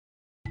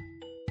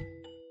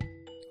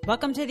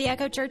Welcome to the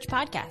Echo Church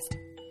podcast.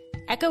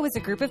 Echo is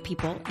a group of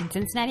people in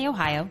Cincinnati,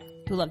 Ohio,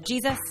 who love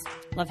Jesus,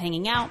 love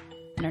hanging out,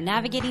 and are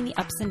navigating the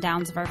ups and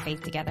downs of our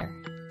faith together.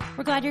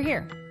 We're glad you're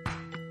here.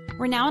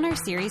 We're now in our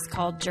series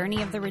called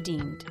Journey of the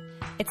Redeemed.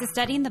 It's a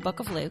study in the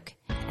book of Luke,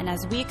 and as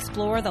we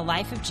explore the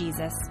life of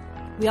Jesus,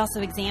 we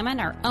also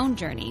examine our own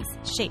journeys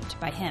shaped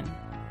by him.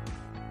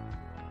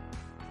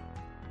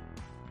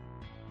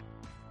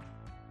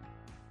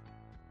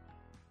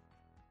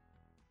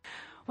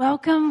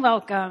 Welcome,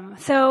 welcome.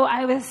 So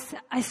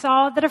I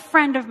saw that a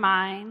friend of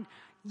mine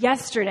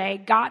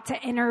yesterday got to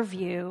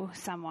interview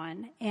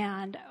someone,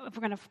 and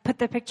we're going to put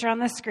the picture on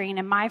the screen,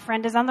 and my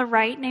friend is on the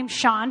right, named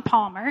Sean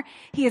Palmer.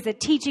 He is a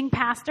teaching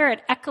pastor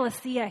at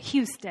Ecclesia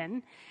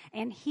Houston,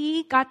 and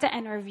he got to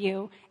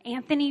interview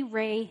Anthony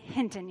Ray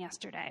Hinton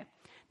yesterday.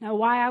 Now,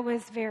 why I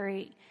was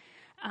very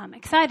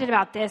excited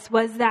about this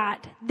was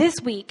that this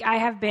week I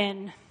have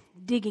been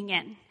digging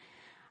in.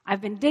 I've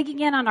been digging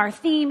in on our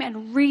theme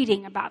and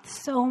reading about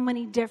so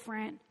many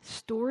different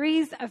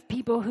stories of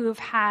people who have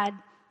had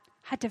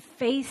to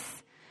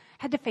face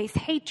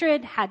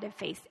hatred, had to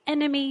face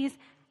enemies,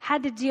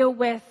 had to deal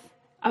with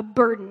a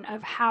burden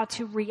of how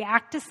to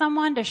react to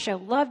someone, to show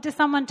love to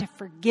someone, to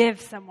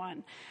forgive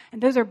someone.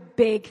 And those are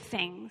big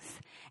things.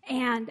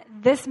 And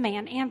this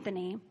man,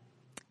 Anthony,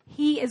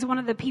 he is one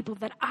of the people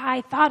that I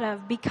thought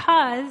of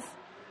because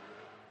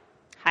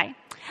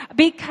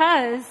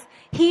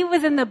he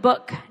was in the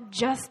book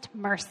Just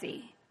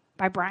Mercy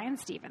by Bryan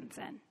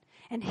Stevenson,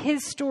 and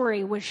his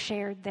story was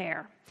shared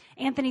there.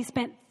 Anthony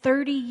spent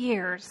 30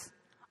 years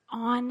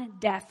on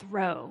death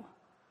row,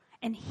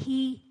 and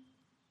he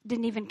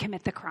didn't even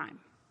commit the crime.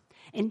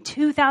 In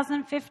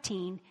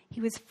 2015,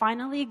 he was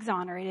finally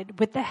exonerated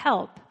with the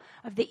help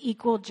of the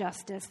Equal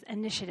Justice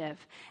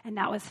Initiative, and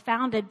that was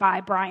founded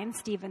by Bryan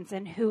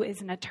Stevenson, who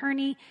is an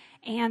attorney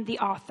and the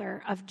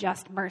author of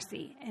Just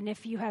Mercy. And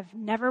if you have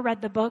never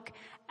read the book,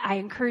 I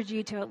encourage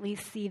you to at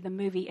least see the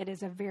movie. It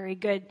is a very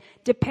good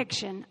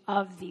depiction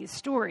of these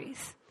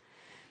stories.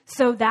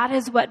 So that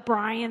is what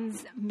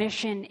Bryan's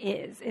mission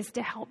is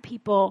to help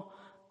people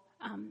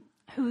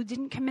who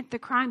didn't commit the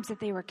crimes that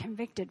they were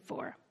convicted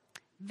for.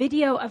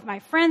 Video of my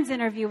friend's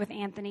interview with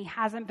Anthony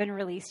hasn't been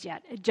released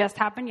yet. It just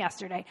happened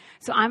yesterday.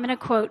 So I'm going to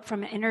quote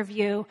from an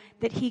interview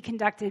that he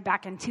conducted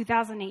back in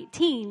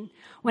 2018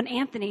 when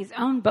Anthony's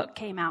own book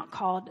came out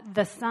called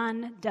The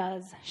Sun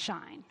Does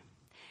Shine.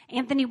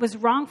 Anthony was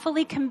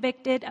wrongfully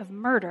convicted of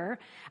murder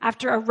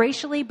after a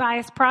racially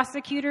biased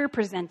prosecutor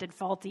presented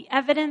faulty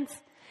evidence.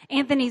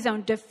 Anthony's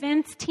own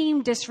defense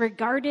team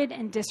disregarded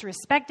and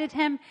disrespected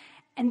him.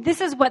 And this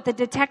is what the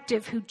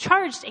detective who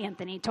charged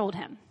Anthony told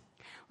him.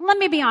 Let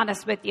me be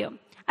honest with you.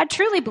 I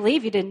truly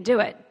believe you didn't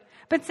do it.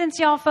 But since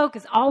y'all folk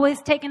is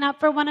always taking up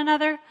for one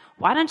another,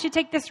 why don't you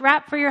take this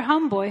rap for your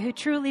homeboy who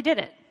truly did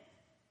it?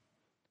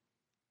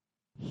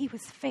 He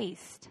was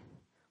faced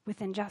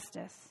with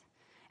injustice.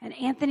 And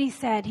Anthony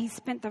said he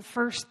spent the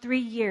first 3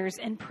 years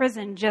in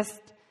prison just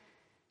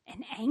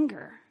in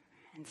anger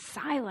and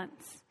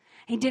silence.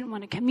 He didn't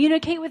want to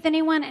communicate with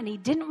anyone, and he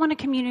didn't want to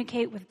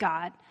communicate with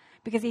God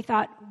because he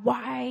thought,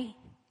 why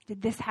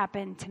did this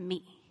happen to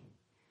me?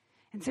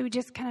 And so he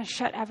just kind of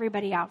shut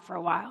everybody out for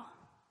a while.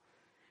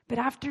 But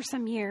after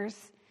some years,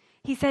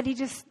 he said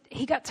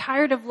he got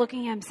tired of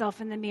looking at himself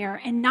in the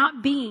mirror and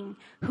not being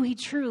who he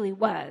truly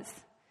was.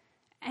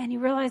 And he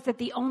realized that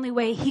the only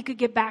way he could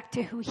get back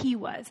to who he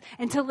was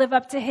and to live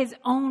up to his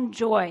own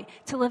joy,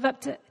 to live up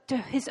to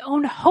his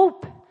own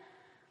hope,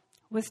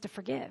 was to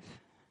forgive.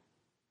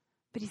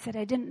 But he said,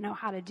 I didn't know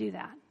how to do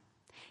that.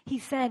 He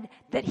said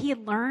that he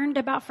had learned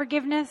about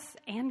forgiveness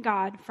and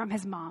God from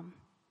his mom.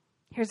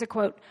 Here's a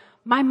quote.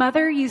 My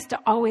mother used to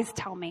always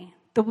tell me,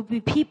 there will be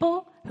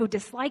people who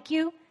dislike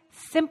you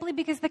simply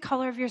because of the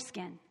color of your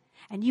skin,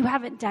 and you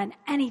haven't done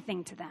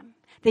anything to them.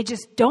 They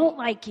just don't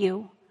like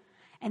you,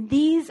 and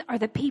these are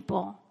the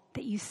people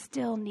that you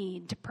still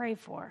need to pray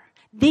for.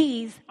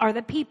 These are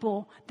the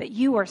people that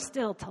you are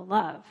still to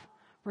love,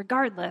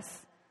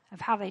 regardless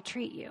of how they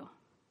treat you.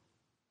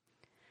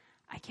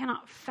 I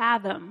cannot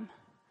fathom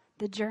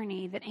the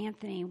journey that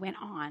Anthony went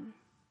on.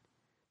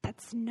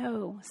 That's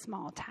no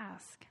small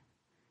task.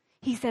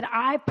 He said,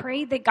 I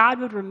prayed that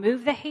God would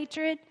remove the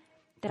hatred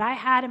that I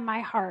had in my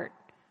heart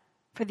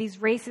for these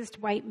racist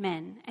white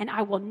men. And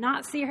I will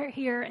not sit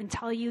here and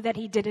tell you that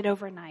he did it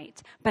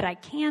overnight. But I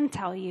can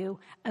tell you,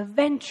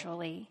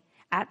 eventually,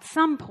 at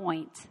some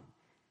point,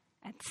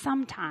 at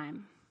some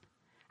time,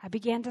 I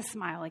began to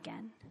smile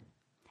again.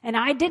 And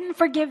I didn't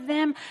forgive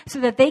them so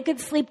that they could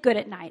sleep good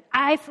at night.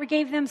 I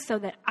forgave them so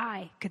that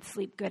I could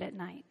sleep good at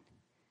night.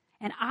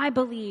 And I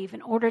believe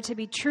in order to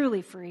be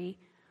truly free,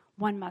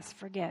 one must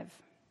forgive.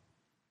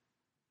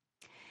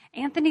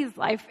 Anthony's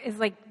life is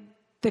like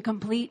the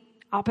complete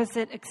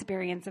opposite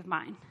experience of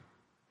mine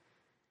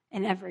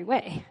in every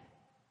way.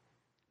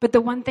 But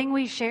the one thing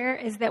we share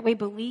is that we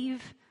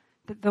believe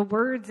that the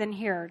words in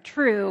here are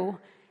true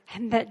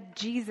and that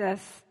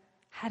Jesus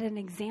had an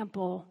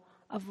example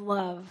of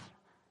love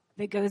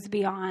that goes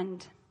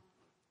beyond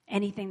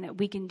anything that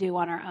we can do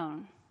on our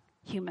own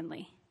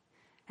humanly.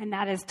 And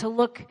that is to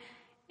look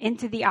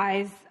into the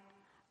eyes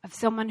of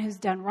someone who's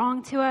done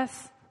wrong to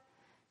us,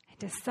 and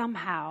to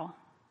somehow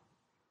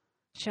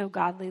show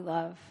godly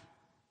love,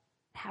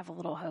 have a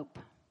little hope.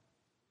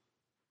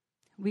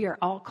 We are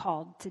all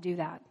called to do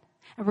that.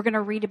 And we're going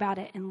to read about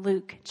it in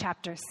Luke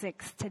chapter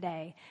 6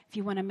 today. If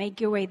you want to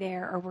make your way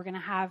there, or we're going to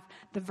have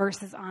the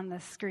verses on the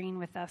screen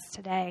with us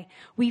today.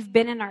 We've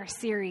been in our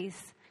series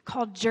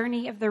called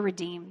Journey of the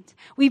Redeemed.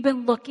 We've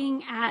been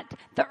looking at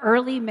the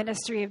early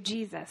ministry of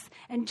Jesus.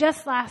 And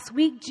just last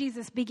week,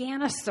 Jesus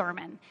began a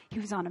sermon. He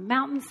was on a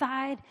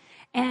mountainside,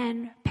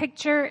 and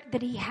picture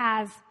that he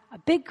has a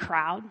big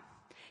crowd.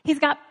 He's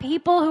got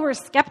people who are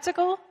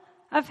skeptical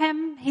of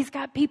him. He's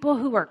got people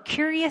who are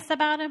curious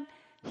about him.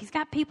 He's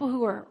got people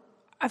who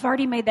have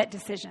already made that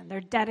decision. They're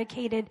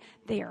dedicated.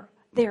 They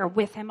are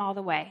with him all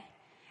the way.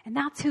 And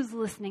that's who's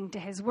listening to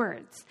his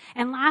words.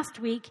 And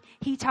last week,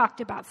 he talked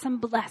about some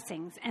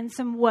blessings and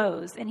some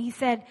woes. And he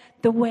said,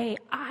 the way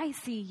I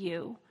see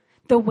you,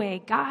 the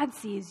way God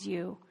sees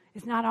you,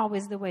 is not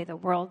always the way the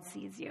world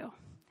sees you.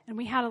 And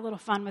we had a little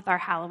fun with our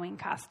Halloween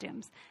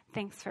costumes.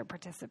 Thanks for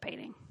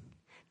participating.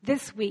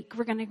 This week,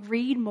 we're going to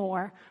read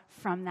more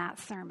from that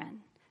sermon.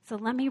 So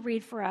let me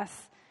read for us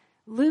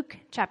Luke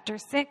chapter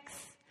 6,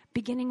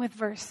 beginning with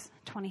verse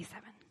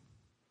 27.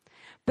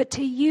 But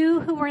to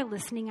you who are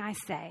listening, I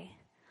say,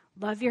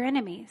 love your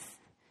enemies.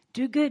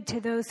 Do good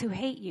to those who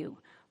hate you.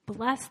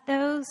 Bless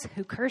those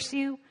who curse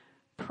you.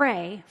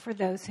 Pray for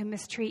those who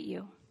mistreat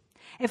you.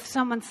 If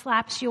someone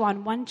slaps you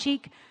on one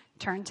cheek,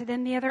 turn to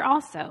them the other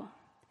also.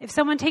 If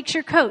someone takes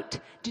your coat,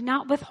 do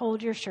not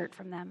withhold your shirt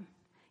from them.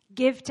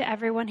 Give to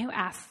everyone who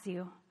asks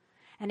you.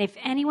 And if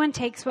anyone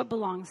takes what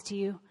belongs to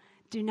you,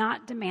 do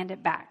not demand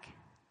it back.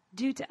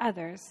 Do to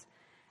others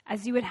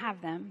as you would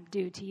have them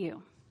do to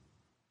you.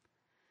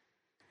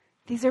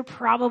 These are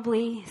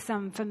probably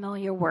some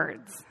familiar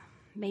words.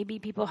 Maybe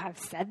people have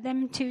said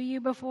them to you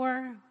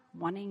before,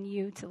 wanting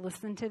you to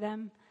listen to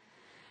them.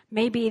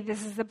 Maybe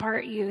this is the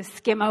part you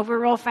skim over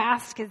real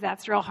fast because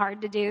that's real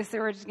hard to do, so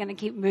we're just going to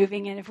keep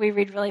moving, and if we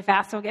read really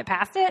fast, we'll get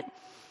past it.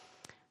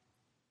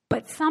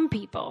 But some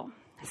people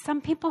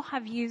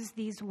have used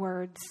these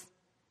words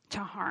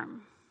to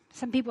harm.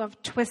 Some people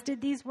have twisted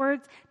these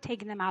words,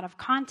 taken them out of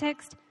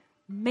context.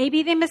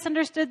 Maybe they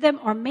misunderstood them,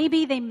 or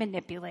maybe they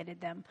manipulated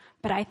them.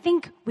 But I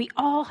think we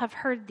all have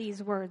heard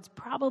these words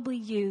probably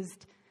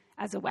used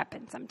as a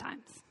weapon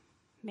sometimes.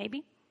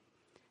 Maybe.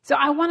 So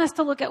I want us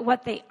to look at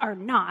what they are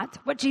not,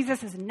 what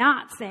Jesus is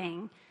not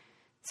saying,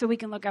 so we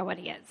can look at what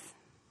he is.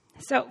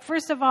 So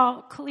first of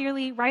all,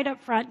 clearly, right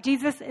up front,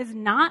 Jesus is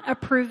not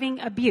approving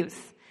abuse.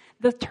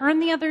 The turn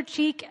the other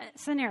cheek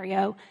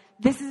scenario,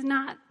 this is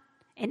not,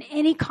 in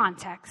any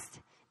context,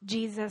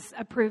 Jesus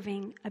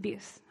approving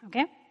abuse.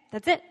 Okay?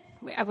 That's it.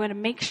 I want to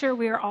make sure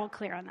we are all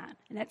clear on that.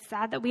 And it's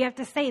sad that we have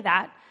to say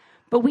that,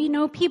 but we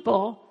know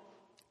people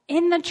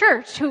in the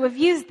church who have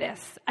used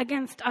this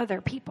against other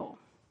people.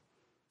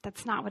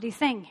 That's not what he's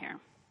saying here.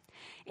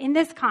 In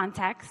this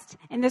context,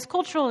 in this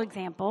cultural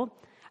example,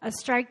 a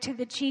strike to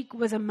the cheek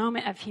was a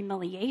moment of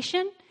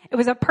humiliation. It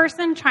was a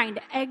person trying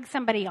to egg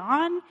somebody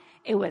on.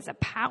 It was a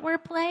power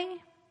play.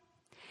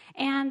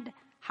 And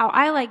how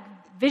I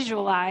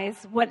visualize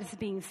what is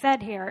being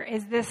said here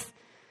is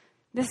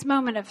this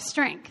moment of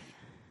strength.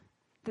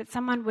 That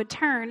someone would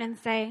turn and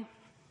say,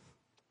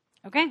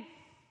 okay,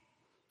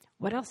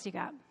 what else you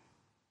got?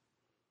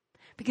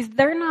 Because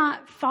they're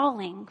not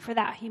falling for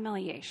that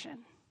humiliation.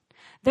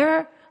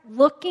 They're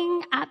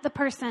looking at the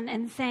person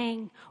and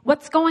saying,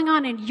 what's going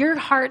on in your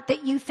heart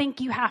that you think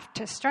you have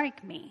to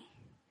strike me?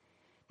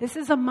 This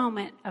is a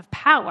moment of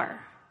power.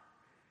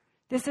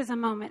 This is a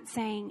moment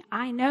saying,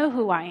 I know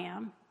who I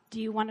am. Do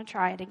you want to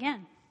try it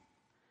again?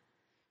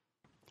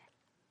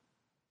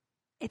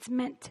 It's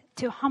meant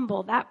to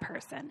humble that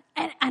person.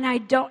 And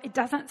it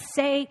doesn't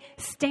say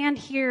stand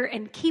here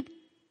and keep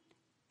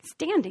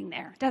standing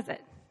there, does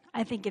it?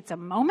 I think it's a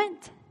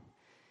moment,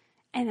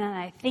 and then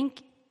I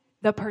think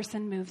the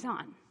person moves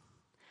on.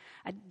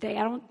 I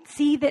don't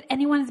see that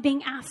anyone's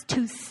being asked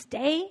to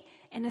stay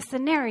in a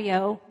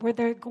scenario where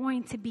they're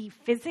going to be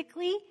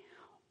physically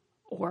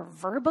or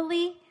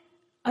verbally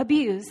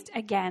abused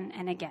again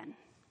and again.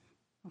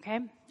 Okay?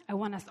 I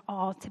want us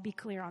all to be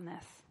clear on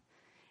this.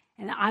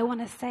 And I want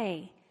to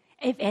say,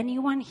 if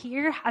anyone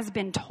here has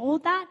been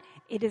told that,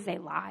 it is a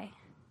lie.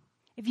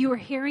 If you are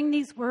hearing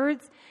these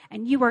words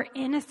and you are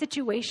in a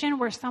situation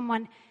where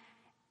someone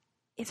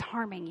is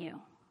harming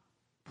you,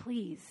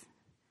 please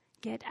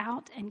get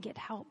out and get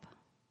help.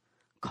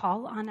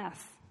 Call on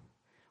us.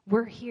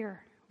 We're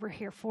here. We're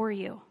here for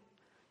you.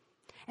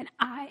 And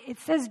it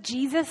says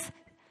Jesus,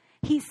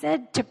 he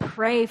said to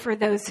pray for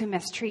those who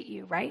mistreat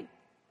you, right?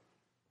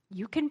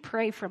 You can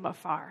pray from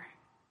afar.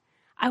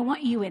 I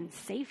want you in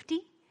safety,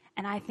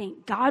 and I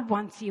think God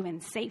wants you in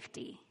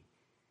safety.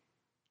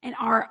 And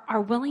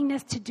our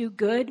willingness to do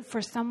good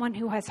for someone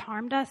who has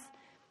harmed us,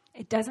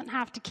 it doesn't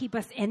have to keep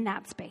us in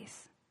that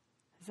space.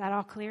 Is that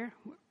all clear?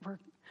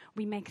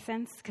 We make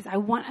sense? Because I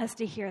want us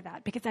to hear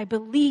that. Because I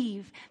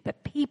believe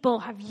that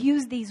people have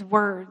used these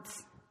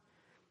words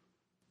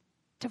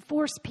to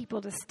force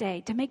people to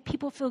stay, to make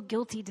people feel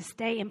guilty to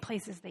stay in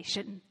places they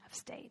shouldn't have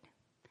stayed.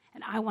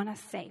 And I want us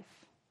safe.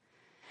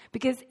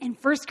 Because in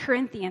 1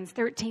 Corinthians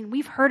 13,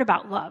 we've heard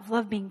about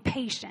love being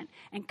patient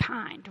and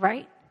kind,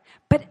 right?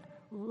 But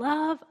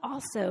love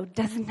also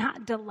does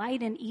not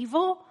delight in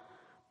evil,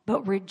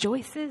 but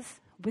rejoices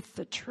with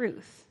the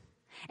truth.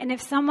 And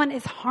if someone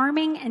is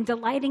harming and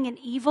delighting in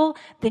evil,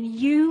 then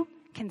you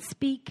can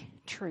speak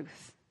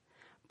truth.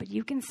 But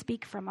you can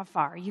speak from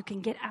afar. You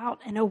can get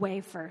out and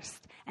away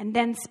first, and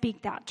then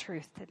speak that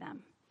truth to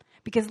them.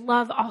 Because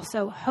love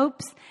also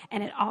hopes,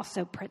 and it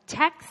also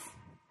protects.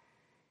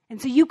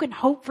 And so you can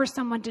hope for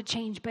someone to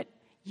change, but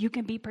you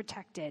can be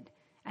protected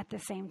at the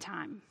same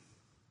time.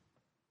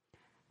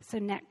 So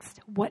next,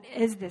 what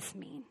does this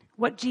mean?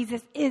 What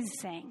Jesus is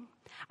saying?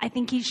 I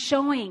think he's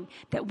showing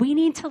that we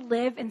need to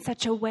live in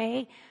such a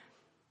way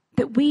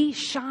that we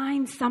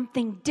shine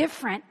something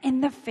different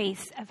in the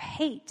face of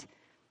hate.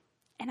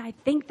 And I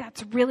think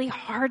that's really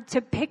hard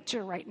to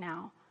picture right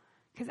now,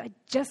 because it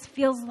just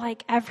feels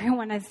like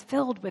everyone is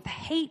filled with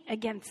hate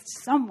against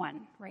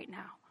someone right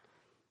now.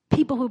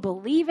 People who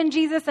believe in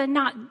Jesus and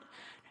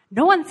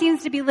no one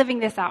seems to be living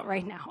this out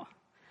right now.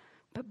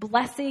 But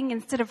blessing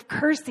instead of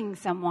cursing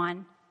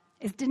someone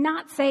is to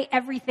not say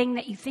everything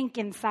that you think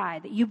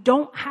inside, that you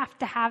don't have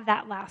to have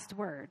that last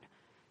word.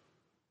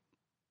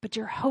 But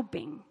you're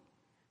hoping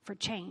for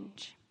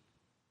change.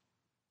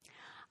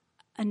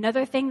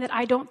 Another thing that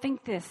I don't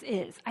think this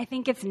is, I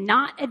think it's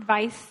not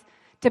advice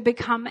to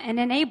become an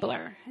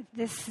enabler.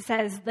 This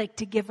says like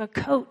to give a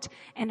coat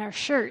and a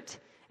shirt.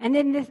 And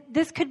then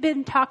this could have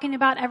been talking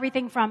about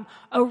everything from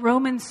a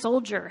Roman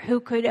soldier who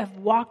could have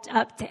walked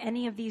up to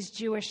any of these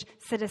Jewish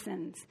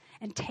citizens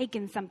and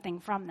taken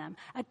something from them.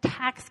 A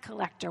tax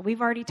collector,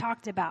 we've already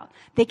talked about.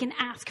 They can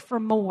ask for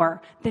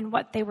more than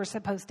what they were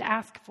supposed to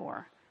ask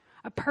for.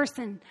 A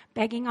person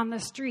begging on the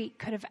street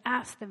could have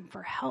asked them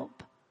for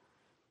help.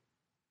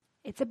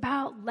 It's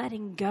about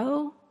letting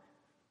go.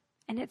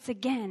 And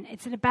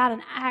it's about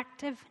an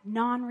active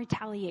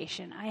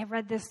non-retaliation. I have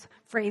read this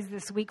phrase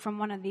this week from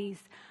one of these,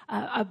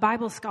 a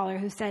Bible scholar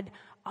who said,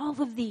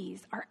 all of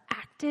these are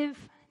active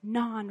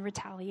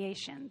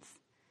non-retaliations.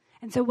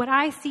 And so what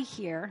I see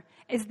here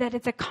is that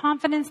it's a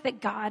confidence that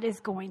God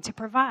is going to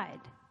provide.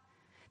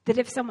 That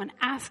if someone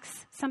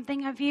asks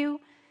something of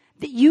you,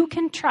 that you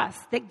can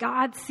trust that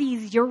God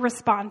sees your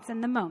response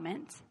in the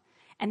moment.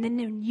 And then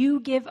when you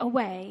give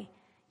away,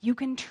 you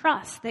can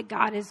trust that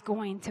God is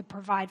going to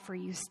provide for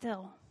you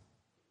still.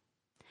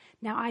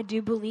 Now, I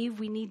do believe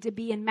we need to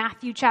be in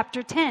Matthew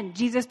chapter 10.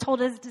 Jesus told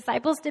his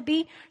disciples to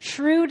be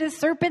shrewd as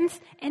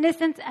serpents,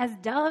 innocent as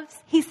doves.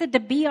 He said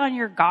to be on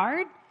your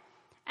guard.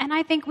 And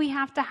I think we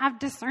have to have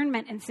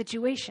discernment in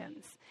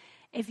situations.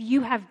 If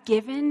you have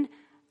given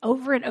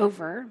over and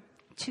over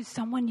to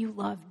someone you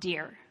love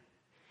dear,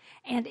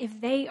 and if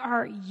they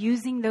are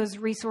using those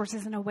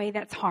resources in a way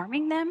that's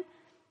harming them,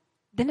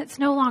 then it's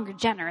no longer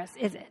generous,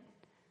 is it?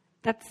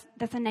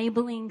 That's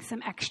enabling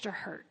some extra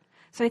hurt.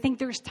 So I think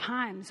there's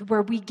times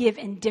where we give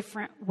in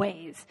different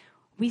ways.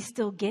 We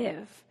still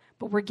give,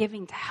 but we're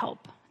giving to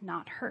help,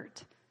 not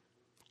hurt.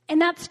 And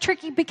that's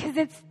tricky because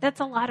that's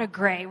a lot of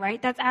gray, right?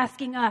 That's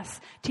asking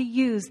us to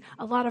use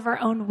a lot of our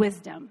own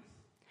wisdom.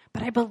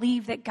 But I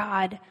believe that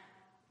God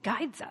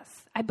guides us.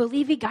 I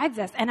believe he guides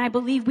us, and I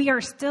believe we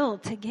are still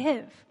to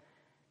give.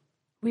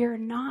 We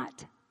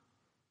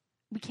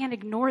can't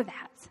ignore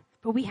that,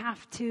 but we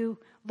have to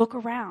look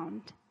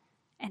around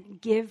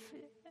and give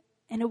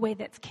in a way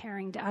that's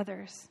caring to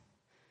others.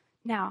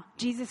 Now,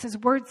 Jesus'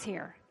 words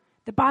here,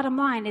 the bottom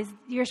line is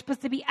you're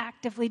supposed to be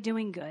actively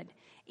doing good,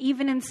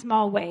 even in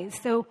small ways.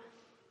 So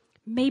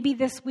maybe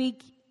this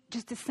week,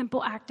 just a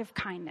simple act of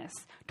kindness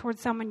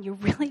towards someone you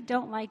really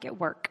don't like at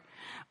work,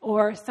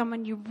 or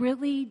someone you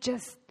really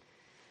just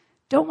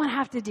don't want to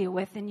have to deal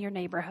with in your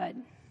neighborhood.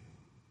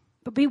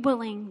 But be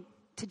willing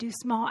to do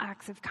small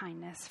acts of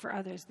kindness for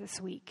others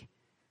this week.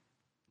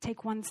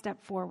 Take one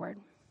step forward.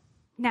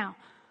 Now,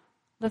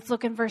 let's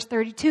look in verse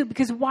 32,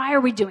 because why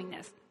are we doing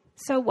this?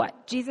 So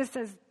what? Jesus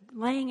is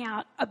laying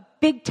out a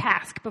big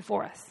task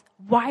before us.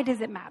 Why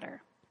does it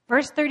matter?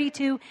 Verse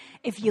 32,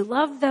 if you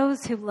love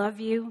those who love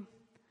you,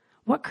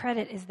 what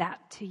credit is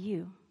that to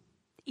you?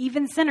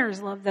 Even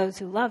sinners love those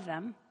who love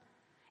them.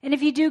 And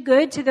if you do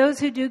good to those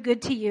who do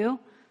good to you,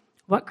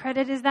 what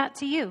credit is that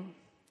to you?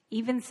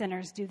 Even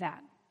sinners do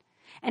that.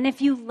 And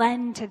if you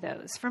lend to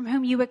those from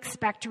whom you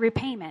expect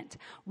repayment,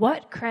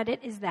 what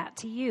credit is that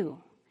to you?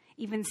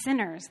 Even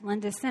sinners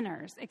lend to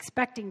sinners,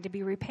 expecting to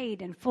be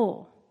repaid in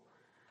full.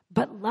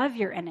 But love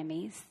your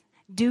enemies,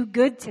 do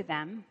good to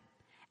them,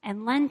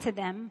 and lend to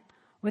them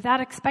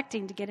without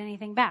expecting to get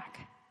anything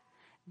back.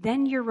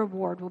 Then your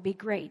reward will be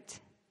great.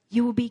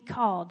 You will be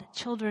called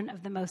children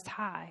of the Most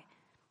High,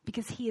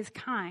 because he is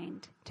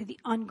kind to the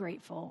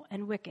ungrateful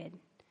and wicked.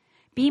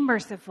 Be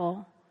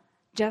merciful,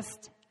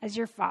 just as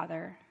your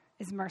Father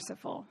is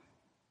merciful.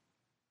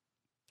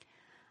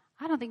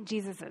 I don't think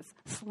Jesus is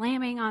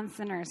slamming on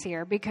sinners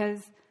here,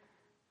 because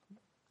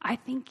I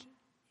think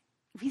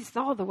we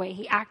saw the way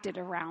he acted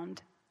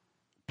around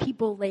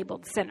people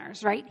labeled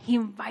sinners, right? He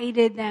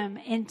invited them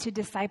into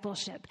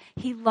discipleship.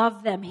 He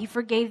loved them. He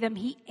forgave them.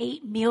 He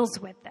ate meals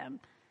with them.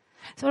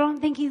 So I don't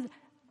think he's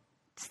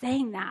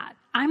saying that.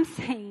 I'm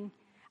saying,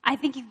 I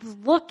think he's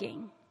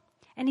looking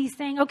and he's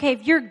saying, okay,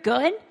 if you're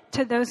good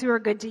to those who are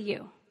good to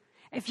you,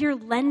 if you're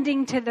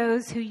lending to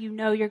those who you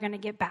know you're going to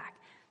get back,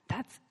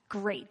 that's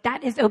great.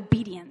 That is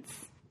obedience.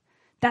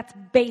 That's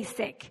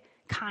basic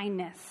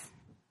kindness.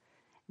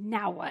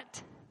 Now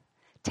what?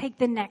 Take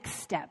the next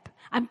step.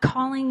 I'm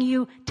calling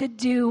you to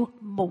do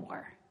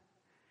more.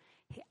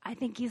 I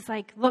think he's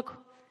like, look,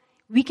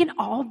 we can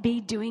all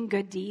be doing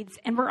good deeds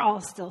and we're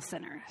all still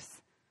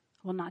sinners.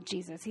 Well, not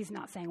Jesus. He's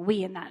not saying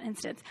we in that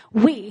instance.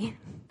 We.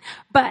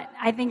 But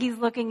I think he's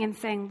looking and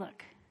saying,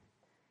 look,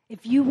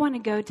 if you want to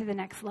go to the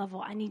next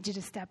level, I need you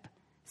to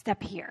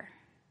step here,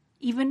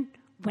 even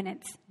when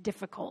it's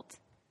difficult.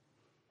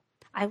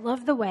 I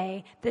love the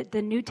way that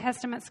the New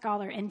Testament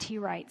scholar N.T.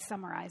 Wright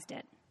summarized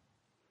it.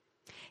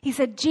 He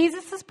said,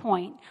 Jesus'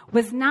 point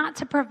was not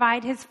to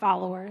provide his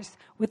followers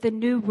with a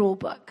new rule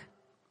book,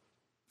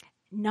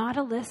 not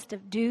a list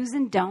of do's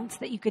and don'ts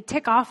that you could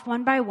tick off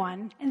one by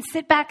one and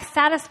sit back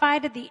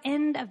satisfied at the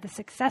end of the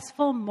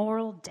successful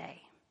moral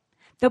day.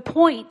 The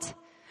point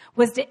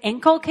was to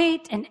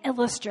inculcate and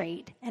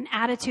illustrate an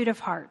attitude of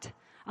heart,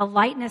 a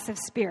lightness of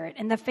spirit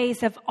in the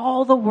face of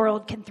all the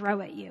world can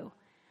throw at you.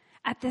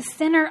 At the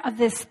center of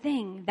this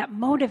thing that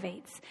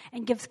motivates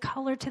and gives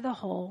color to the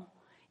whole,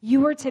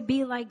 you are to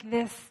be like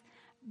this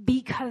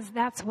because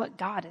that's what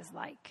God is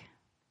like.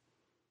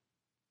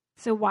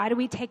 So why do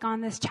we take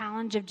on this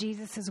challenge of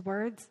Jesus'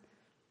 words?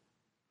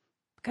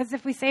 Because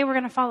if we say we're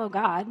going to follow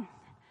God,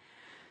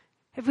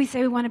 if we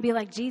say we want to be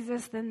like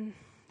Jesus, then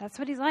that's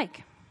what he's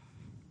like.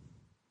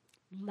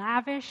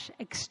 Lavish,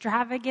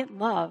 extravagant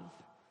love.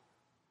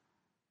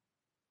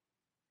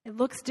 It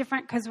looks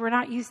different because we're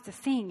not used to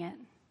seeing it.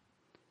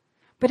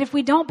 But if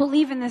we don't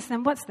believe in this,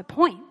 then what's the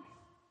point?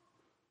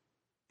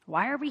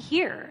 Why are we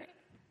here?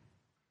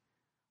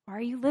 Why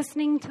are you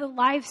listening to the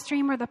live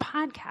stream or the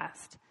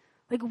podcast?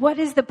 Like, what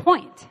is the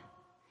point?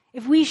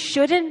 If we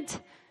shouldn't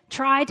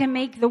try to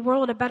make the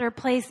world a better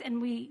place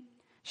and we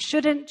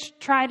shouldn't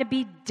try to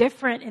be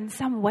different in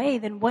some way,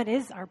 then what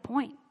is our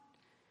point?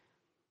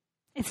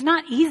 It's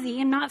not easy.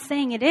 I'm not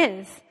saying it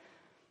is.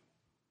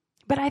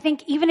 But I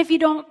think even if you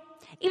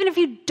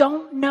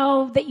don't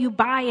know that you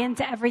buy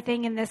into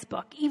everything in this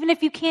book, even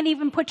if you can't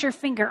even put your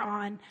finger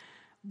on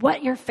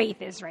what your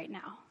faith is right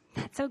now,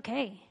 that's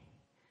okay.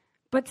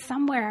 But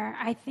somewhere,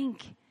 I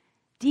think,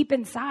 deep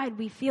inside,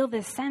 we feel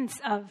this sense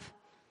of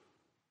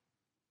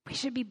we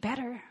should be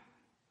better.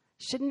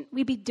 Shouldn't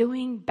we be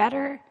doing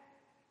better?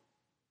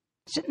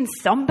 Shouldn't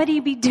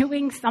somebody be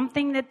doing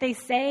something that they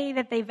say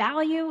that they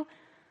value?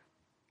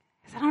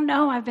 Because I don't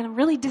know, I've been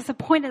really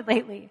disappointed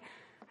lately.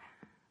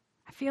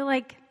 I feel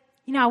like,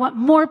 I want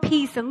more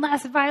peace and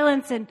less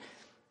violence and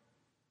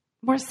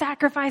more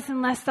sacrifice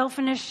and less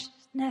selfishness.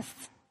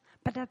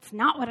 But that's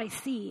not what I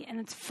see. And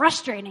it's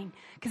frustrating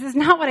because it's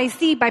not what I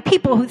see by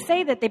people who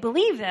say that they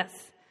believe this.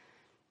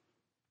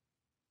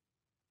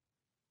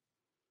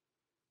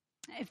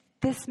 If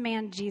this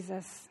man,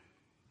 Jesus,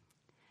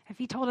 if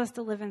he told us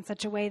to live in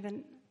such a way,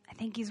 then I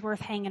think he's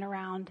worth hanging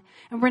around.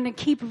 And we're going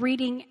to keep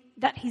reading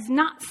that he's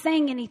not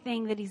saying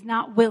anything that he's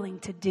not willing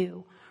to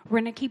do.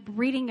 We're going to keep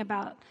reading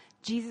about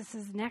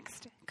Jesus'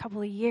 next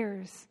couple of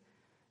years.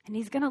 And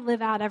he's going to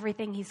live out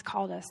everything he's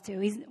called us to.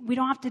 We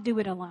don't have to do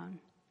it alone.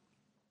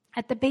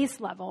 At the base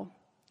level,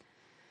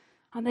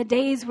 on the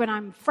days when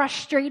I'm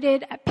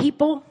frustrated at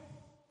people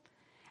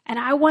and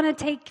I want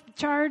to take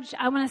charge,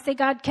 I want to say,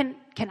 God, can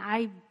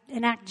I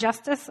enact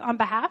justice on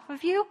behalf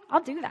of you?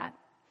 I'll do that.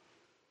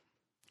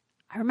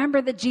 I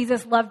remember that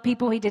Jesus loved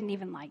people he didn't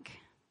even like,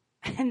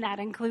 and that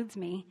includes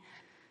me.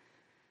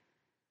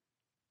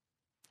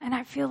 And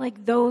I feel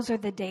like those are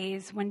the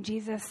days when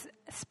Jesus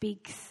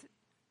speaks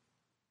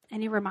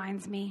and he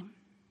reminds me.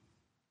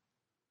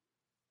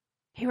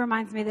 He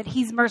reminds me that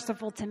he's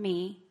merciful to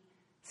me,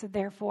 so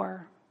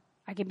therefore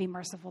I can be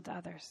merciful to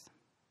others.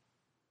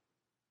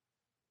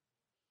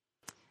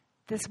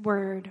 This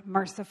word,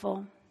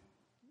 merciful,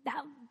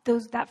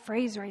 that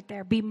phrase right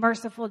there, be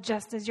merciful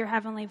just as your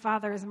heavenly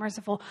Father is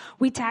merciful.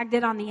 We tagged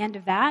it on the end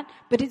of that,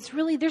 but it's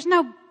really, there's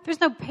no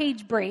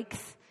page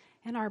breaks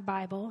in our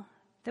Bible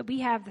that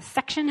we have the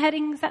section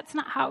headings. That's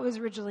not how it was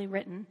originally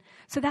written.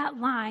 So that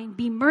line,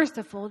 be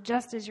merciful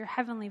just as your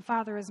heavenly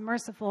Father is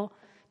merciful,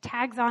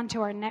 tags on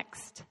to our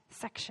next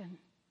section.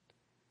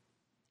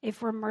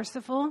 If we're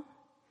merciful,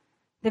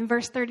 then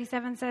verse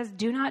 37 says,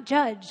 do not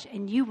judge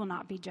and you will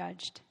not be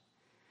judged.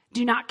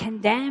 Do not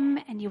condemn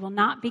and you will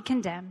not be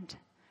condemned.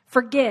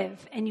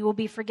 Forgive and you will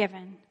be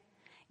forgiven.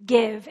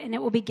 Give and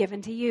it will be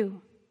given to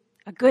you.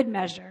 A good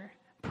measure,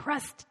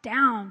 pressed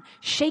down,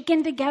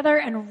 shaken together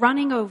and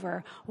running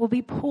over, will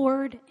be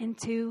poured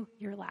into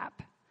your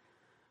lap.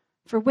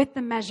 For with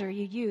the measure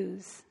you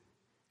use,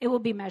 it will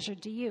be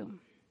measured to you.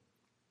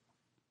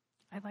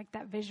 I like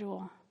that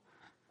visual.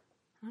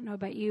 I don't know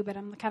about you, but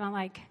I'm kind of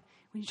like,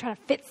 when you try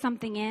to fit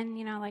something in,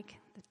 like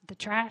the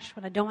trash,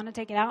 when I don't want to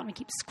take it out and I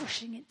keep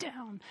squishing it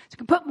down. So I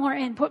can put more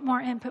in, put more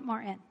in, put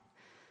more in.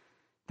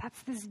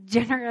 That's this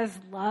generous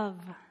love.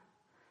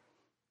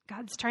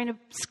 God's trying to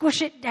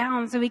squish it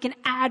down so we can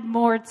add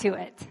more to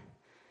it.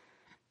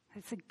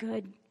 It's a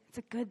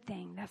good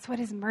thing. That's what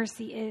his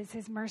mercy is.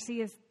 His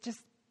mercy is just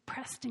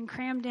pressed and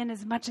crammed in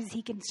as much as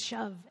he can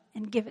shove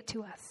and give it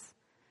to us.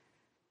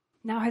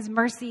 Now his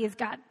mercy we've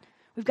got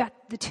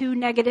the two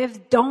negatives.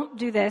 Don't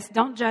do this.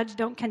 Don't judge.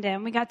 Don't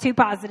condemn. We got two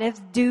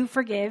positives. Do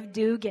forgive.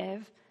 Do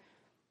give.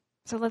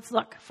 So let's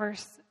look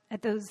first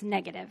at those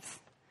negatives.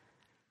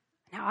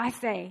 Now I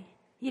say,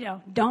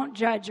 don't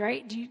judge,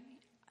 right?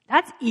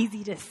 That's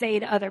easy to say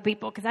to other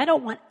people because I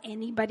don't want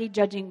anybody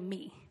judging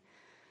me.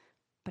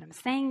 But I'm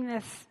saying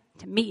this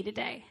to me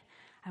today.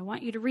 I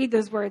want you to read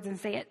those words and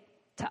say it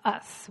to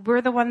us.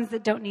 We're the ones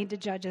that don't need to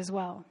judge as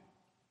well.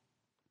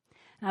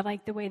 And I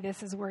like the way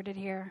this is worded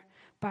here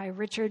by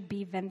Richard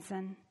B.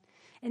 Vinson.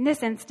 In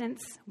this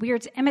instance, we are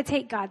to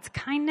imitate God's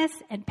kindness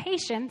and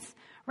patience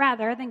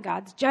rather than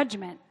God's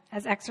judgment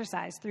as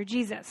exercised through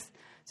Jesus.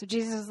 So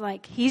Jesus is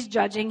like, he's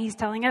judging, he's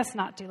telling us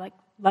not to. Like,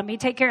 let me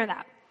take care of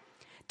that.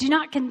 Do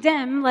not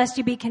condemn, lest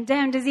you be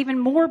condemned, is even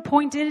more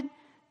pointed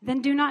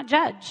than do not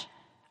judge.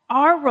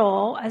 Our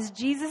role as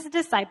Jesus'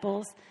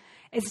 disciples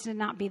is to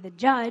not be the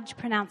judge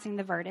pronouncing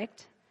the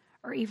verdict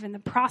or even the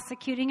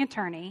prosecuting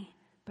attorney,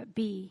 but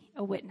be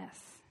a witness.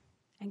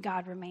 And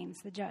God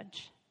remains the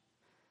judge.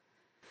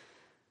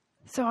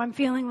 So I'm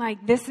feeling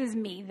like this is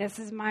me.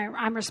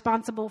 I'm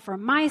responsible for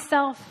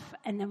myself.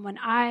 And then when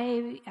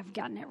I have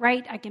gotten it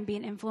right, I can be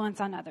an influence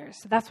on others.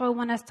 So that's what I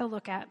want us to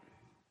look at.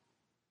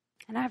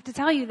 And I have to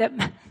tell you that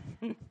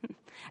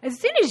as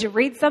soon as you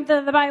read something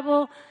in the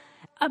Bible,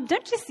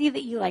 don't you see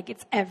that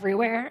it's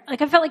everywhere?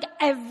 Like I felt like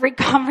every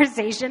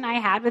conversation I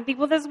had with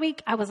people this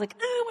week, I was like,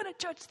 I want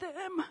to judge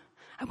them.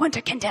 I want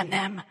to condemn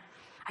them.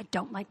 I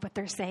don't like what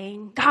they're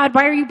saying. God,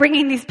 why are you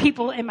bringing these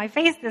people in my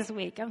face this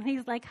week? And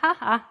he's like,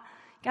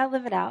 gotta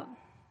live it out.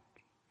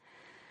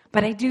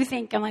 But I do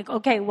think, I'm like,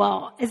 okay,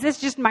 well, is this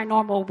just my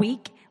normal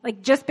week?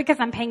 Like just because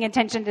I'm paying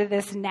attention to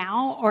this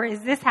now, or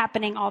is this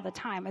happening all the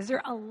time? Is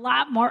there a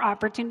lot more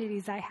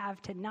opportunities I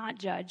have to not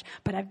judge?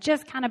 But I've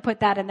just kind of put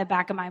that in the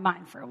back of my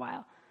mind for a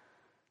while.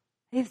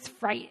 It's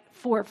right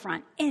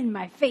forefront in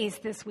my face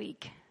this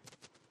week.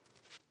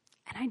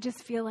 And I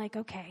just feel like,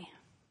 okay,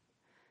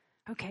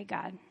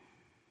 God,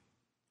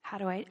 how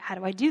do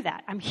I do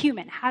that? I'm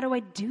human. How do I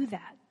do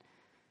that?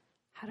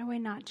 How do I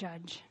not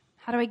judge?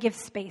 How do I give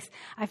space?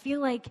 I feel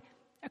like,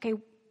 okay,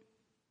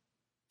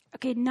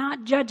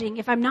 not judging.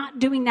 If I'm not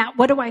doing that,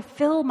 what do I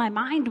fill my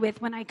mind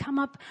with when I come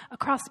up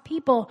across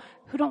people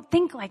who don't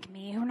think like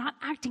me, who are not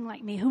acting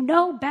like me, who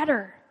know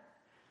better?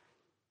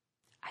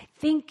 I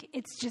think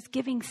it's just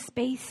giving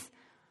space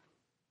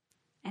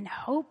and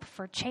hope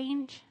for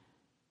change.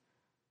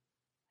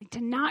 Like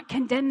to not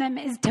condemn them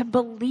is to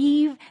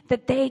believe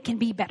that they can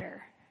be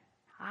better.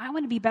 I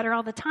want to be better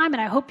all the time,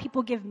 and I hope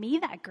people give me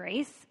that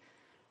grace.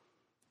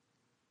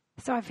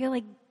 So I feel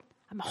like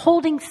I'm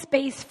holding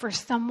space for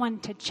someone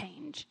to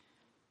change.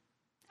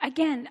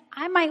 Again,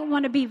 I might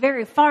want to be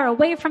very far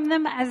away from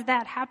them as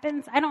that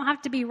happens. I don't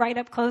have to be right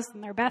up close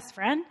and their best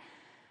friend.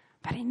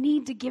 But I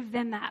need to give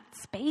them that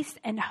space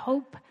and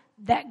hope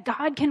that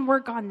God can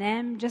work on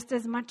them just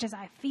as much as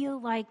I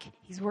feel like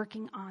he's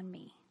working on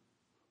me.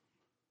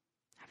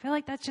 I feel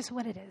like that's just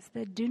what it is.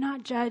 The do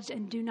not judge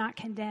and do not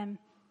condemn.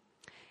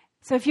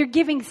 So if you're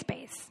giving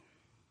space,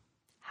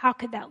 how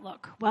could that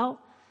look? Well,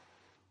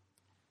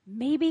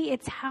 maybe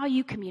it's how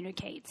you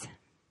communicate.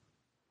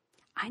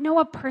 I know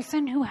a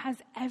person who has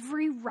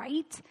every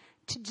right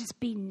to just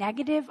be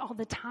negative all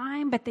the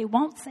time, but they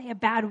won't say a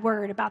bad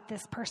word about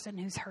this person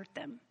who's hurt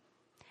them.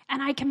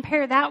 And I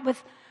compare that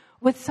with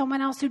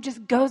someone else who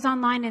just goes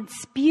online and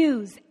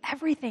spews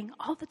everything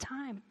all the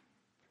time.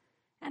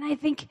 And I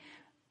think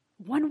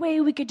one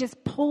way we could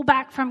just pull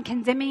back from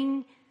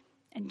condemning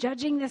and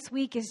judging this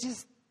week is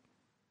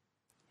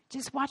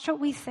just watch what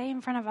we say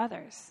in front of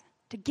others.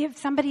 To give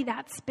somebody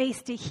that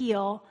space to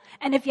heal.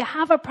 And if you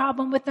have a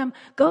problem with them,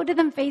 go to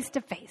them face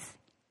to face.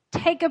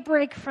 Take a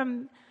break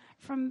from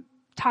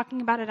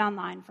talking about it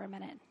online for a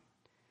minute.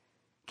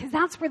 Because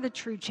that's where the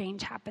true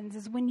change happens,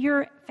 is when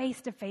you're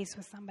face to face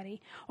with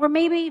somebody. Or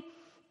maybe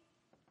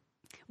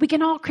we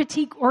can all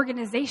critique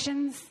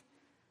organizations,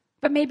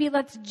 but maybe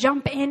let's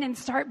jump in and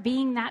start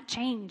being that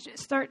change.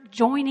 Start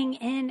joining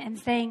in and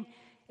saying,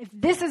 if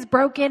this is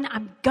broken,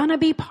 I'm going to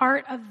be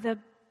part of the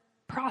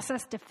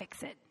process to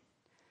fix it.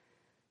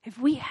 If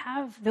we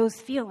have those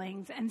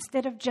feelings,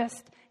 instead of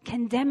just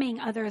condemning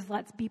others,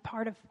 let's be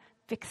part of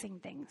fixing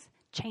things,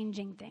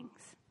 changing things.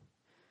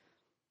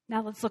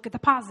 Now let's look at the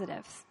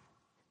positives.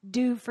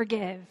 Do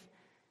forgive.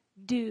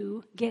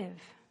 Do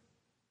give.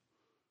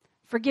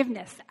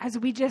 Forgiveness. As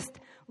we just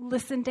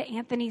listened to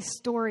Anthony's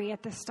story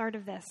at the start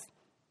of this,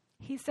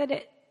 he said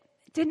it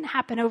didn't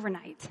happen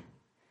overnight.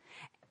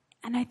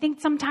 And I think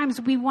sometimes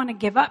we want to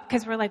give up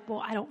because we're like,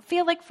 well, I don't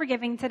feel like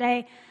forgiving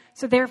today,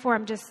 so therefore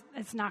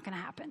it's not going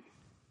to happen.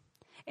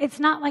 It's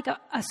not like a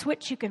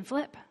switch you can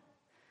flip.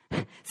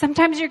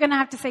 Sometimes you're going to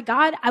have to say,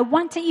 God, I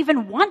want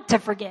to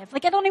forgive.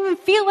 Like, I don't even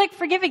feel like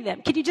forgiving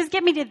them. Could you just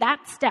get me to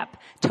that step,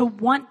 to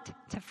want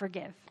to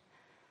forgive?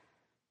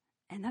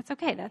 And that's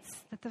okay. That's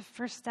the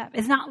first step.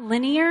 It's not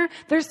linear.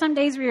 There's some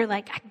days where you're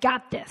like, I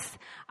got this.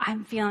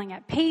 I'm feeling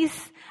at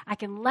peace. I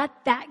can let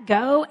that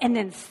go. And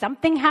then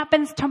something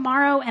happens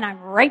tomorrow and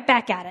I'm right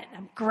back at it.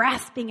 I'm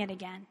grasping it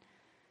again.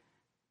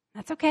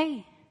 That's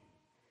okay.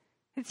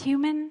 It's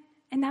human.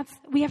 And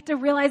we have to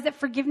realize that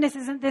forgiveness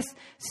isn't this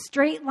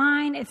straight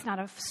line. It's not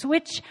a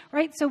switch,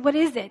 right? So what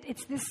is it?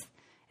 It's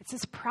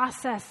this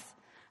process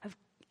of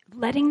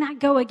letting that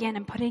go again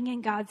and putting it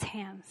in God's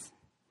hands.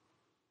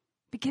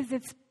 Because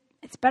it's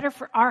better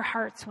for our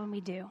hearts when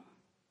we do.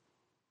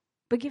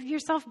 But give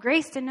yourself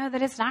grace to know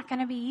that it's not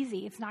going to be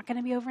easy. It's not going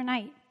to be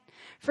overnight.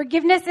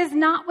 Forgiveness is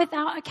not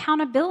without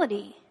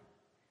accountability.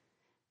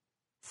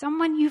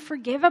 You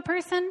forgive a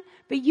person,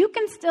 but you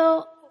can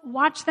still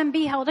watch them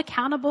be held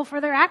accountable for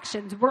their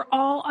actions. We're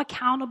all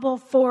accountable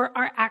for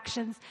our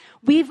actions.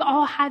 We've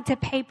all had to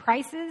pay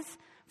prices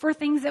for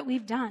things that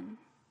we've done.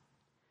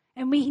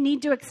 And we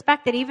need to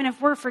expect that even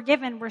if we're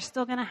forgiven, we're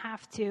still going to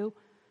have to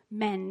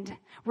mend.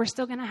 We're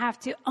still going to have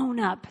to own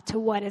up to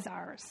what is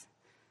ours.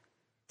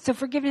 So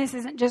forgiveness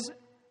isn't just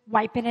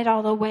wiping it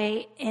all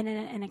away in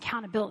an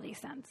accountability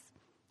sense.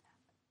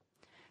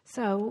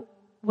 So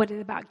what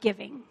is about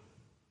giving?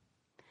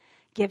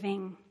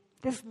 Giving,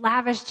 this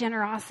lavish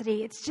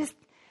generosity,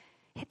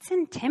 it's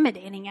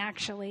intimidating,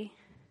 actually.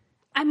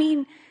 I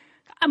mean,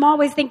 I'm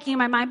always thinking in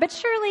my mind, but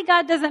surely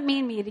God doesn't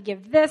mean me to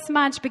give this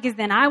much because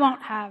then I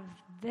won't have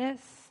this.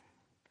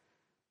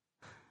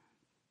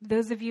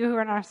 Those of you who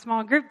are in our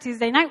small group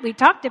Tuesday night, we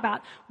talked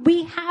about,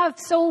 we have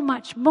so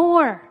much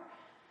more.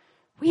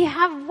 We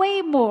have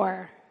way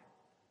more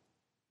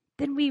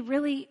than we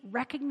really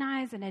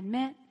recognize and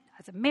admit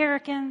as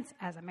Americans,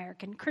 as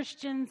American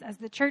Christians, as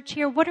the church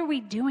here. What are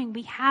we doing?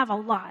 We have a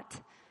lot.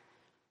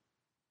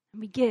 And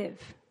we give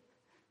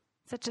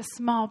such a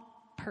small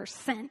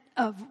percent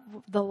of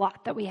the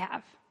lot that we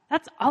have.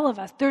 That's all of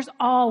us. There's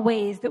all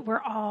ways that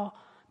we're all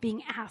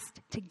being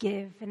asked to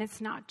give. And it's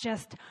not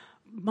just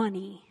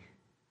money.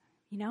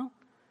 You know,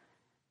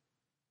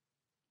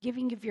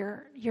 giving of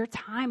your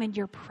time and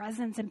your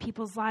presence in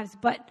people's lives.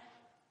 But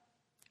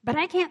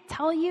I can't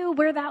tell you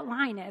where that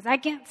line is. I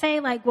can't say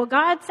like, well,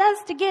 God says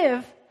to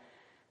give.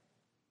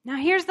 Now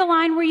here's the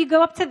line where you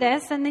go up to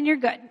this and then you're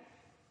good.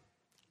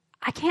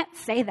 I can't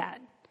say that.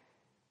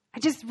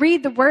 I just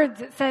read the words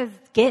that says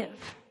give.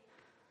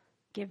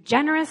 Give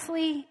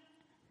generously,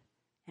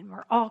 and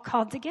we're all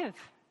called to give.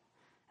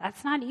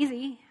 That's not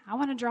easy. I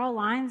want to draw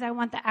lines. I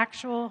want the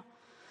actual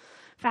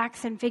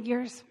facts and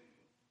figures.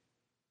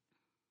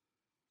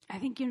 I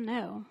think you'll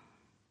know.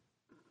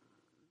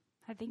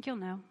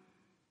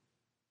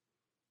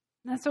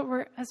 That's what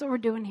we're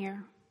doing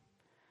here.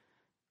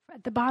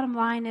 The bottom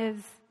line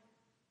is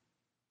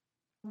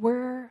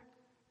we're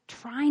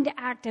trying to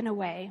act in a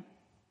way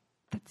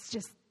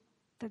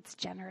that's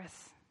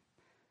generous,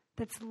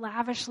 that's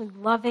lavishly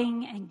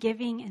loving and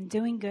giving and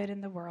doing good in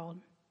the world.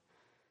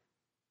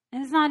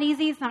 And it's not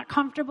easy, it's not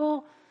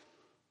comfortable.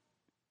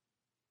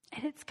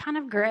 And it's kind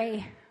of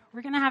gray.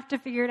 We're going to have to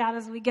figure it out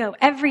as we go.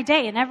 Every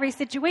day, in every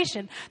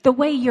situation. The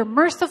way you're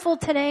merciful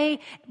today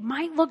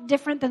might look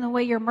different than the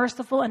way you're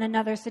merciful in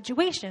another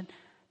situation.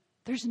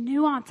 There's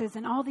nuances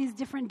and all these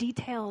different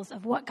details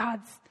of what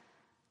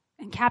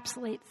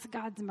encapsulates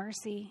God's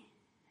mercy.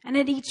 And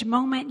at each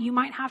moment, you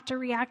might have to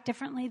react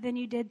differently than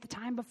you did the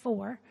time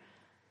before.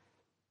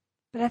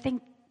 But I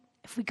think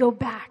if we go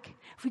back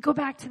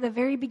to the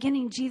very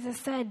beginning, Jesus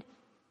said,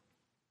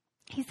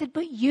 He said,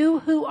 but you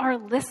who are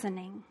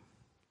listening,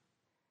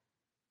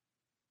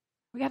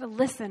 we got to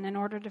listen in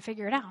order to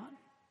figure it out.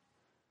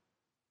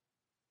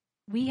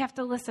 We have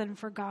to listen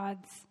for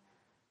God's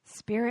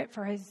Spirit,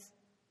 for His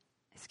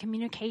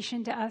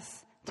communication to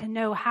us, to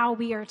know how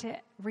we are to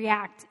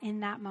react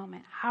in that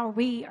moment, how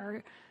we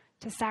are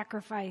to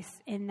sacrifice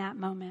in that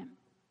moment.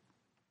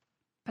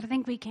 But I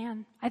think we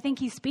can. I think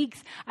He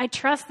speaks. I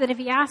trust that if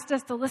He asked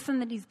us to listen,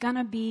 that He's going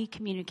to be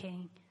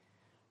communicating.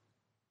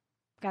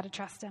 Got to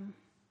trust Him.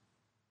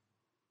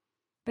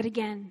 But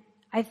again,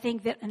 I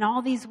think that in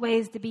all these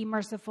ways to be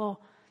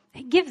merciful,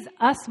 it gives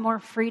us more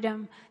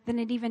freedom than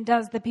it even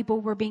does the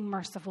people we're being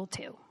merciful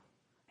to,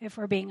 if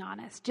we're being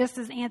honest. Just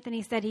as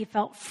Anthony said, he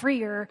felt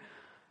freer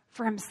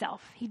for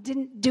himself. He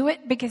didn't do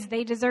it because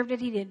they deserved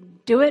it. He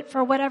didn't do it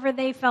for whatever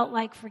they felt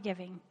like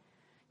forgiving.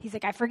 He's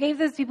like, I forgave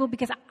those people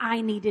because I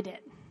needed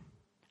it.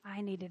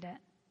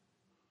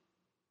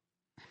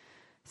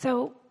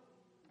 So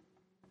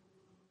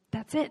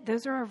that's it.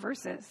 Those are our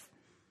verses.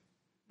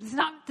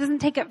 Doesn't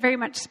take up very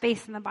much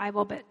space in the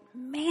Bible, but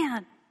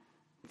man,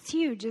 it's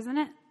huge, isn't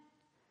it?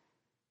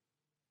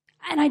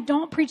 And I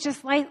don't preach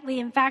this lightly.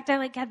 In fact,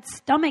 I had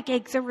stomach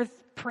aches over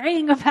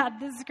praying about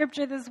this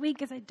scripture this week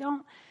because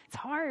it's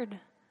hard.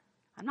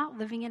 I'm not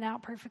living it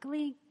out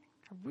perfectly.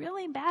 I'm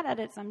really bad at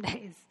it some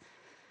days.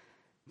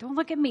 Don't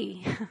look at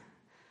me.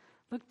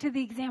 Look to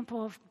the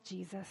example of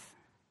Jesus.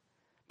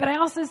 But I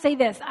also say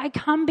this, I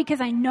come because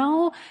I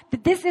know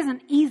that this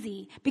isn't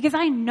easy, because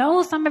I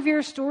know some of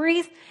your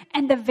stories,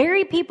 and the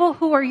very people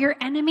who are your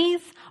enemies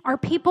are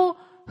people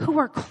who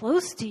are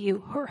close to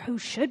you, or who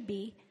should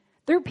be.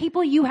 They're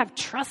people you have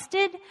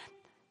trusted.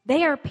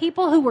 They are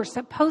people who were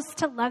supposed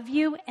to love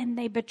you, and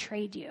they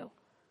betrayed you.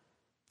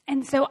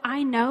 And so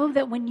I know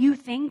that when you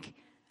think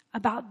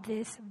about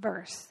this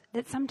verse,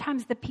 that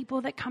sometimes the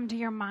people that come to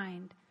your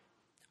mind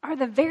are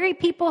the very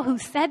people who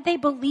said they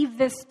believe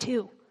this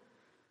too.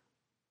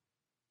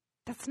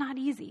 That's not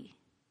easy.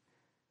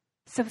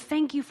 So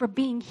thank you for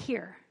being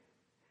here,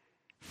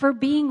 for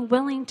being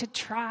willing to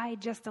try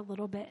just a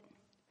little bit.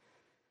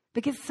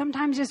 Because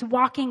sometimes just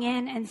walking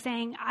in and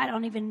saying, I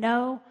don't even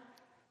know,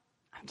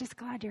 I'm just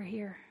glad you're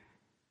here.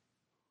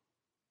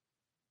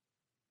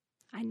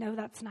 I know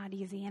that's not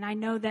easy. And I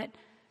know that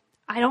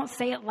I don't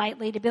say it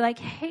lightly to be like,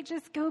 hey,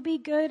 just go be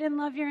good and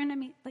love your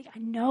enemy. Like, I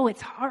know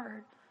it's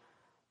hard.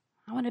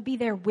 I want to be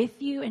there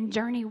with you and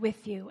journey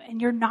with you.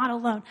 And you're not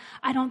alone.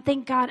 I don't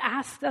think God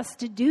asked us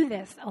to do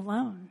this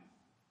alone.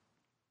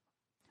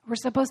 We're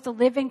supposed to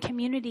live in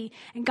community.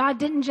 And God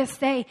didn't just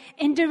say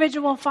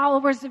individual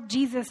followers of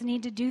Jesus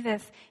need to do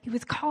this. He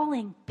was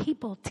calling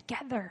people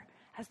together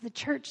as the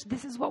church.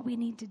 This is what we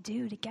need to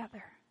do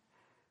together.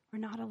 We're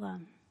not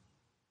alone.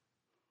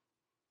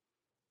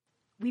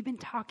 We've been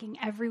talking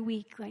every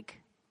week, like,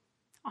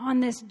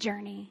 on this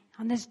journey,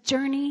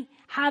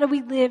 how do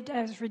we live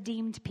as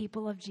redeemed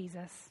people of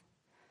Jesus?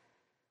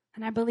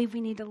 And I believe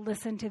we need to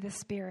listen to the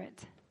Spirit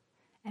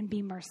and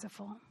be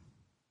merciful.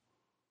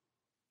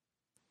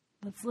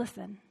 Let's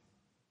listen.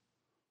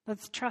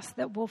 Let's trust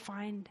that we'll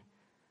find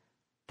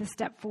the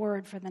step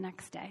forward for the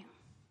next day.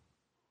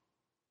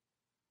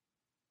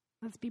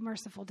 Let's be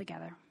merciful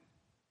together.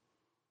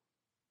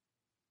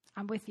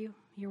 I'm with you.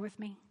 You're with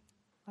me.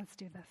 Let's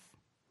do this.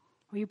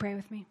 Will you pray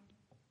with me?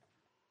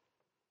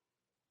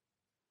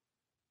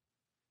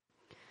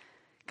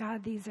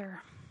 God, these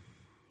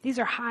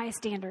are high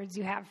standards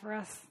you have for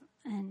us,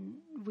 and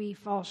we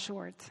fall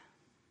short.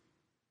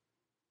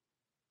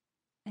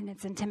 And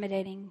it's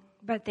intimidating,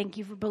 but thank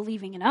you for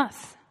believing in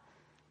us.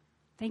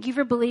 Thank you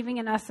for believing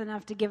in us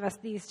enough to give us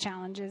these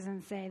challenges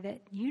and say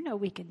that you know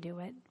we can do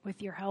it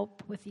with your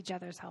help, with each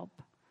other's help.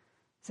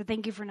 So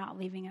thank you for not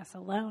leaving us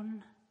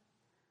alone.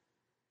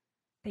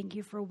 Thank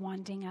you for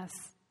wanting us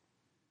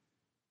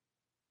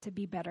to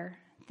be better.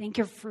 Thank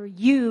you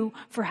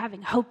for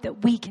having hope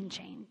that we can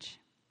change.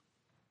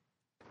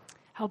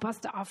 Help us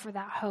to offer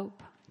that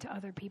hope to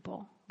other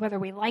people, whether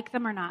we like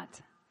them or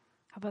not.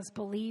 Help us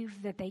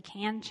believe that they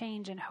can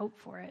change and hope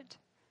for it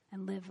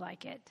and live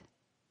like it.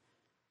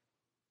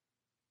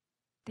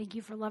 Thank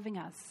you for loving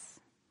us.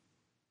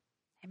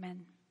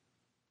 Amen.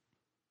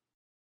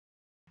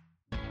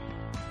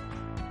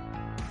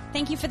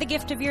 Thank you for the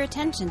gift of your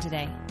attention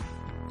today.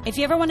 If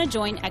you ever want to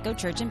join Echo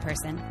Church in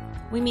person,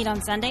 we meet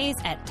on Sundays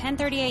at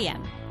 10:30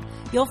 a.m.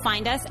 You'll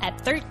find us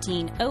at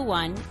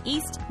 1301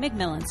 East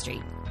McMillan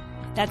Street.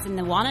 That's in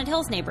the Walnut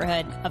Hills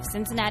neighborhood of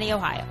Cincinnati,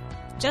 Ohio,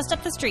 just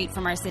up the street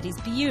from our city's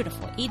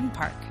beautiful Eden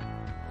Park.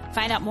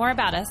 Find out more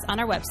about us on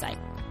our website,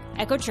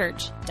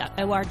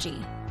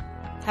 echochurch.org.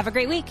 Have a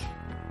great week.